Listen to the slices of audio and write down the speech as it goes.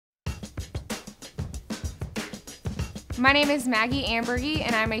My name is Maggie Ambergy,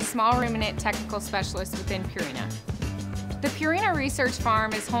 and I'm a small ruminant technical specialist within Purina. The Purina Research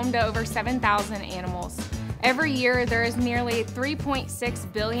Farm is home to over 7,000 animals. Every year, there is nearly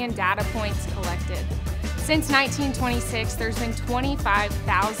 3.6 billion data points collected. Since 1926, there's been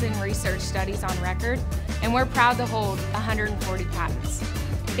 25,000 research studies on record, and we're proud to hold 140 patents.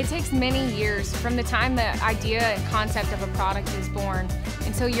 It takes many years from the time the idea and concept of a product is born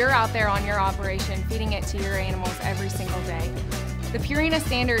until you're out there on your operation feeding it to your animals every single day. The Purina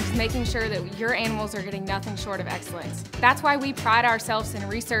standard is making sure that your animals are getting nothing short of excellence. That's why we pride ourselves in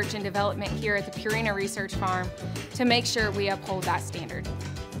research and development here at the Purina Research Farm to make sure we uphold that standard.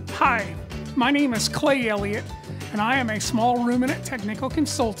 Hi, my name is Clay Elliott, and I am a small ruminant technical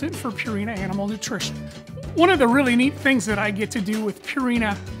consultant for Purina Animal Nutrition. One of the really neat things that I get to do with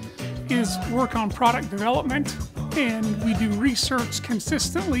Purina is work on product development, and we do research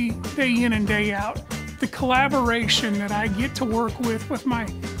consistently day in and day out. The collaboration that I get to work with my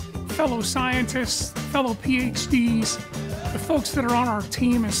fellow scientists, fellow PhDs, the folks that are on our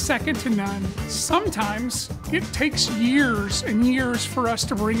team is second to none. Sometimes it takes years and years for us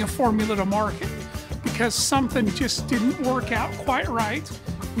to bring a formula to market because something just didn't work out quite right.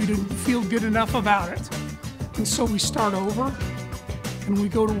 We didn't feel good enough about it. And so we start over and we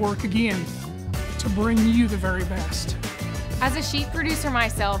go to work again to bring you the very best. As a sheep producer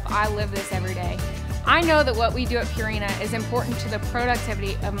myself, I live this every day. I know that what we do at Purina is important to the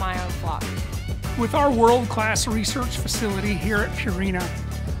productivity of my own flock. With our world-class research facility here at Purina,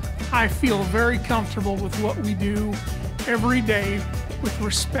 I feel very comfortable with what we do every day with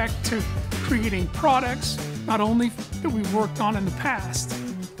respect to creating products, not only that we've worked on in the past,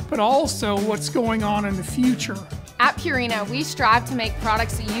 but also what's going on in the future. At Purina, we strive to make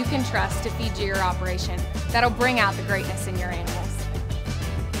products that you can trust to feed your operation that'll bring out the greatness in your animals.